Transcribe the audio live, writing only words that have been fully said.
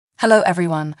Hello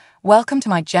everyone, welcome to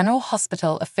my General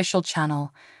Hospital official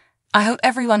channel. I hope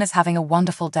everyone is having a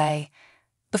wonderful day.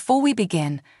 Before we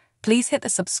begin, please hit the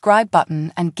subscribe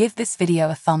button and give this video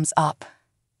a thumbs up.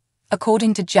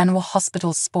 According to General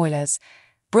Hospital spoilers,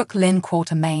 Brooke Lynn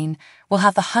Quatermain will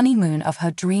have the honeymoon of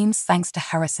her dreams thanks to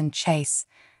Harrison Chase.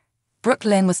 Brooke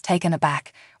Lynn was taken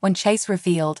aback when Chase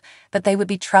revealed that they would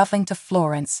be traveling to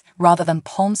Florence rather than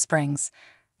Palm Springs,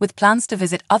 with plans to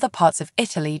visit other parts of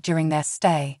Italy during their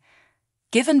stay.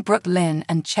 Given Brooke Lynn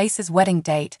and Chase's wedding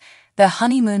date, their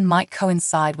honeymoon might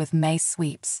coincide with May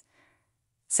sweeps.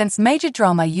 Since major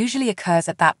drama usually occurs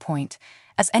at that point,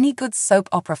 as any good soap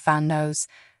opera fan knows,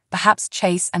 perhaps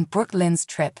Chase and Brooke Lynn's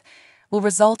trip will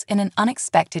result in an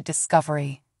unexpected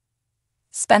discovery.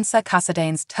 Spencer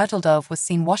Casadane's turtle dove was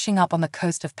seen washing up on the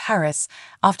coast of Paris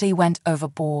after he went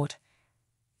overboard.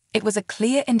 It was a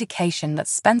clear indication that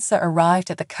Spencer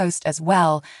arrived at the coast as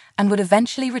well and would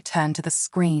eventually return to the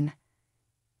screen.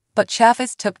 But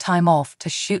Chavez took time off to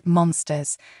shoot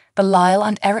Monsters, the Lyle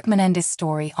and Eric Menendez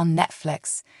story on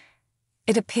Netflix.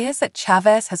 It appears that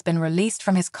Chavez has been released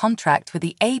from his contract with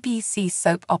the ABC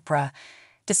soap opera,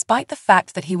 despite the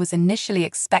fact that he was initially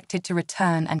expected to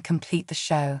return and complete the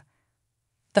show.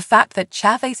 The fact that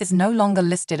Chavez is no longer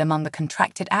listed among the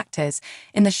contracted actors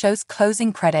in the show's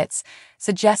closing credits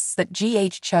suggests that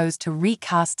GH chose to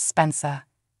recast Spencer.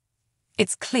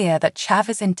 It's clear that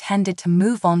Chavez intended to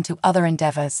move on to other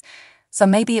endeavors, so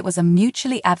maybe it was a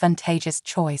mutually advantageous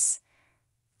choice.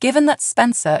 Given that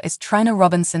Spencer is Trina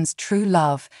Robinson's true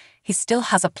love, he still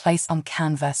has a place on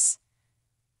canvas.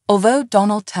 Although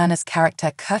Donald Turner's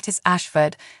character Curtis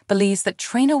Ashford believes that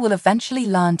Trina will eventually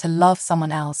learn to love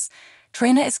someone else,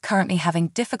 Trina is currently having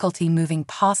difficulty moving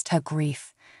past her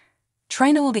grief.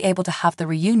 Trina will be able to have the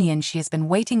reunion she has been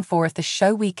waiting for if the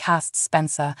show recasts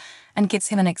Spencer and gives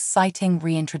him an exciting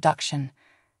reintroduction.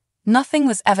 Nothing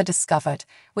was ever discovered,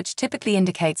 which typically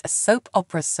indicates a soap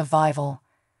opera's survival.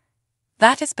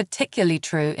 That is particularly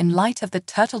true in light of the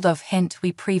turtle dove hint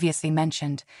we previously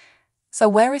mentioned. So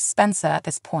where is Spencer at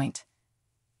this point?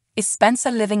 Is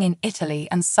Spencer living in Italy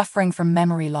and suffering from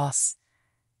memory loss?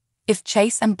 If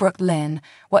Chase and Brooke Lynn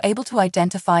were able to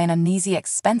identify an amnesiac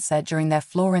Spencer during their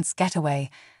Florence getaway,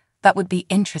 that would be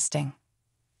interesting.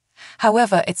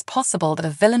 However, it's possible that a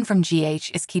villain from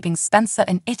GH is keeping Spencer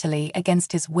in Italy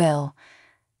against his will.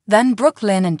 Then Brooke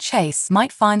Lynn and Chase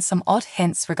might find some odd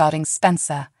hints regarding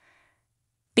Spencer.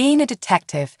 Being a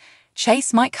detective,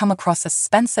 Chase might come across a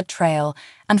Spencer trail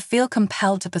and feel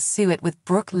compelled to pursue it with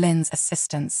Brooke Lynn's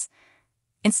assistance.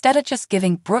 Instead of just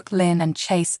giving Brooke Lynn and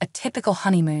Chase a typical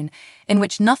honeymoon in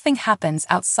which nothing happens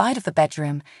outside of the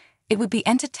bedroom, it would be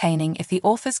entertaining if the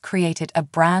authors created a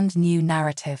brand new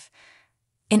narrative.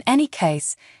 In any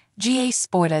case, GA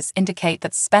spoilers indicate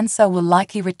that Spencer will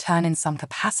likely return in some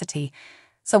capacity,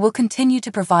 so we'll continue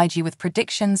to provide you with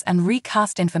predictions and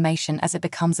recast information as it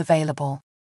becomes available.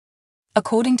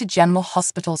 According to General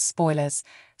Hospital spoilers,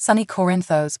 Sonny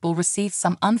Corinthos will receive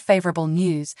some unfavorable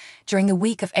news during the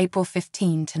week of April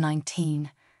 15 to 19.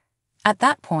 At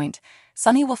that point,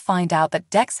 Sonny will find out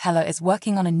that Dex Heller is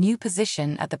working on a new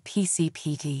position at the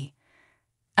PCPD.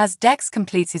 As Dex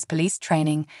completes his police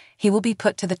training, he will be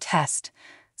put to the test,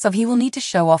 so he will need to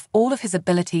show off all of his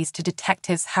abilities to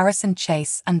detectives Harrison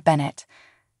Chase and Bennett.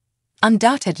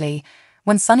 Undoubtedly,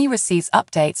 when Sonny receives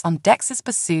updates on Dex's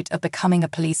pursuit of becoming a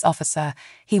police officer,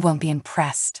 he won't be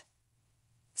impressed.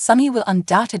 Sonny will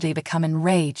undoubtedly become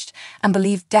enraged and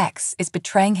believe Dex is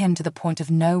betraying him to the point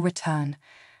of no return.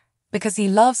 Because he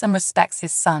loves and respects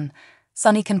his son,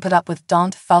 Sonny can put up with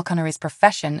Dante Falconery's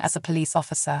profession as a police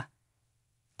officer.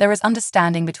 There is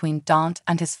understanding between Dante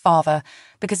and his father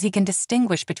because he can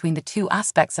distinguish between the two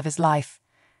aspects of his life.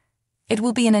 It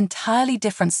will be an entirely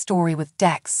different story with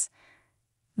Dex.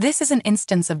 This is an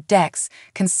instance of Dex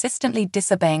consistently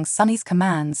disobeying Sonny's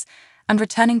commands and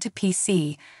returning to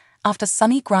PC after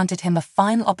Sonny granted him a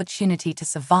final opportunity to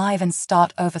survive and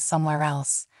start over somewhere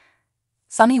else.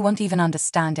 Sonny won't even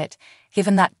understand it,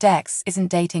 given that Dex isn't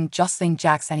dating Jocelyn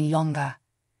Jax any longer.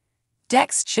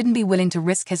 Dex shouldn't be willing to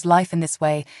risk his life in this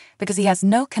way because he has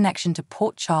no connection to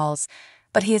Port Charles,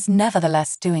 but he is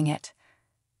nevertheless doing it.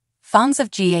 Fans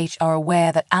of GH are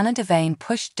aware that Anna Devane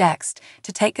pushed Dex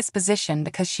to take this position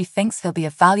because she thinks he'll be a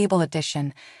valuable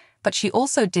addition, but she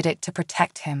also did it to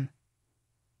protect him.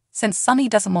 Since Sonny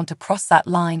doesn't want to cross that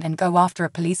line and go after a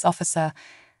police officer,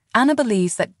 Anna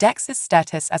believes that Dex's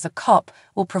status as a cop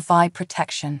will provide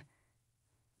protection.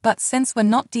 But since we're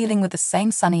not dealing with the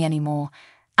same Sonny anymore,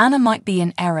 Anna might be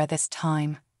in error this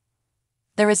time.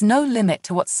 There is no limit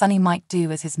to what Sonny might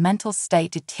do as his mental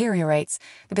state deteriorates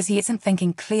because he isn't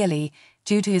thinking clearly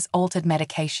due to his altered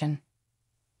medication.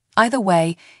 Either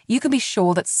way, you can be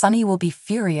sure that Sunny will be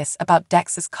furious about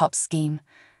Dex's cop scheme.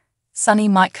 Sunny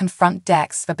might confront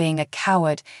Dex for being a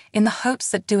coward in the hopes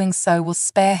that doing so will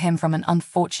spare him from an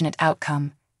unfortunate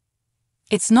outcome.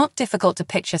 It's not difficult to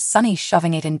picture Sunny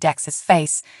shoving it in Dex's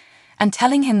face and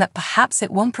telling him that perhaps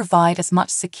it won't provide as much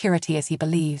security as he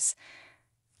believes.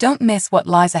 Don't miss what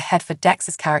lies ahead for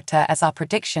Dex's character, as our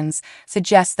predictions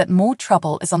suggest that more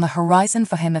trouble is on the horizon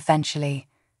for him eventually.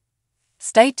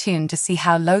 Stay tuned to see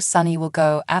how low Sunny will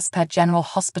go as per General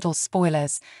Hospital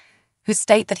spoilers, who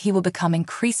state that he will become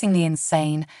increasingly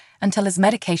insane until his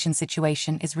medication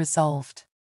situation is resolved.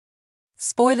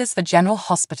 Spoilers for General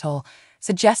Hospital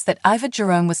suggest that Ivor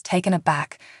Jerome was taken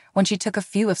aback when she took a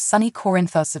few of Sunny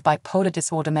Corinthos' bipolar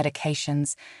disorder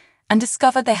medications and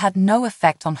discovered they had no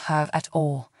effect on her at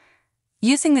all.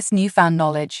 Using this newfound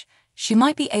knowledge, she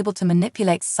might be able to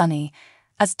manipulate Sunny,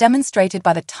 as demonstrated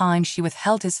by the time she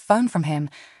withheld his phone from him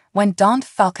when Dante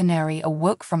Falconeri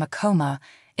awoke from a coma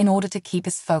in order to keep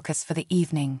his focus for the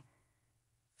evening.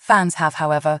 Fans have,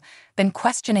 however, been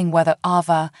questioning whether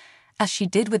Ava, as she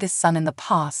did with his son in the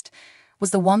past,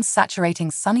 was the one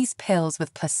saturating Sunny's pills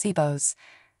with placebos.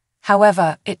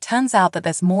 However, it turns out that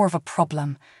there's more of a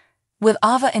problem. Will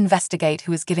Ava investigate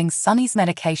who is giving Sunny's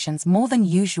medications more than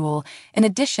usual, in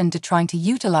addition to trying to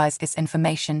utilize this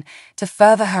information to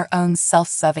further her own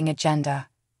self-serving agenda?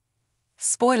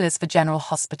 Spoilers for General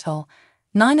Hospital.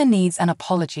 Nina needs an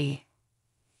apology.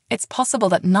 It's possible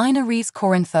that Nina Reeves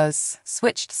Corinthos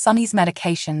switched Sunny's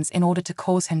medications in order to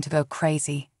cause him to go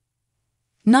crazy.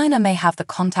 Nina may have the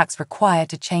contacts required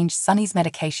to change Sunny's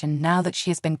medication now that she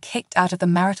has been kicked out of the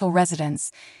marital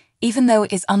residence, even though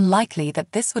it is unlikely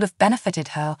that this would have benefited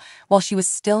her while she was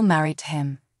still married to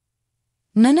him.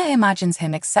 Nina imagines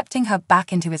him accepting her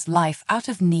back into his life out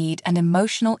of need and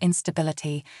emotional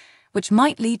instability, which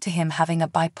might lead to him having a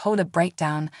bipolar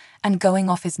breakdown and going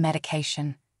off his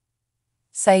medication.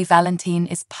 Say Valentine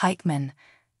is Pikeman.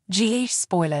 GH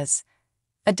spoilers.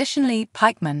 Additionally,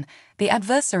 Pikeman, the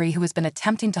adversary who has been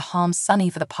attempting to harm Sunny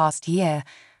for the past year,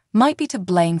 might be to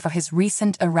blame for his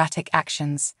recent erratic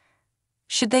actions.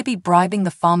 Should they be bribing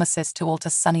the pharmacist to alter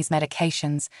Sunny's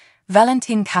medications,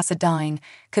 Valentine Cassadine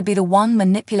could be the one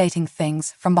manipulating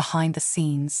things from behind the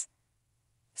scenes.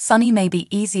 Sunny may be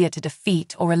easier to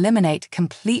defeat or eliminate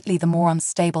completely the more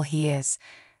unstable he is.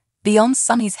 Beyond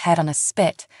Sunny's head on a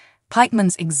spit,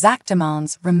 Pikeman's exact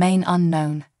demands remain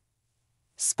unknown.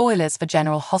 Spoilers for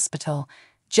General Hospital.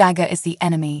 Jagger is the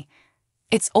enemy.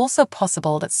 It's also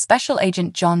possible that Special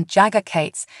Agent John Jagger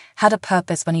Cates had a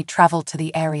purpose when he traveled to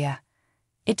the area.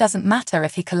 It doesn't matter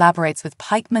if he collaborates with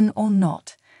Pikeman or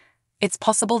not. It's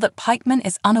possible that Pikeman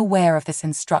is unaware of this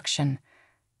instruction.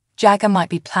 Jagger might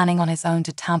be planning on his own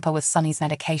to tamper with Sunny's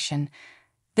medication.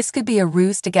 This could be a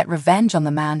ruse to get revenge on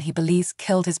the man he believes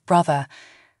killed his brother,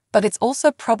 but it's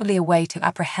also probably a way to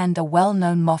apprehend a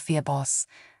well-known mafia boss.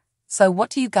 So what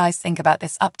do you guys think about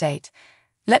this update?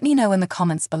 Let me know in the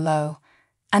comments below.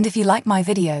 And if you like my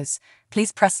videos,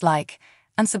 please press like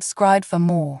and subscribe for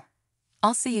more.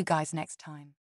 I'll see you guys next time.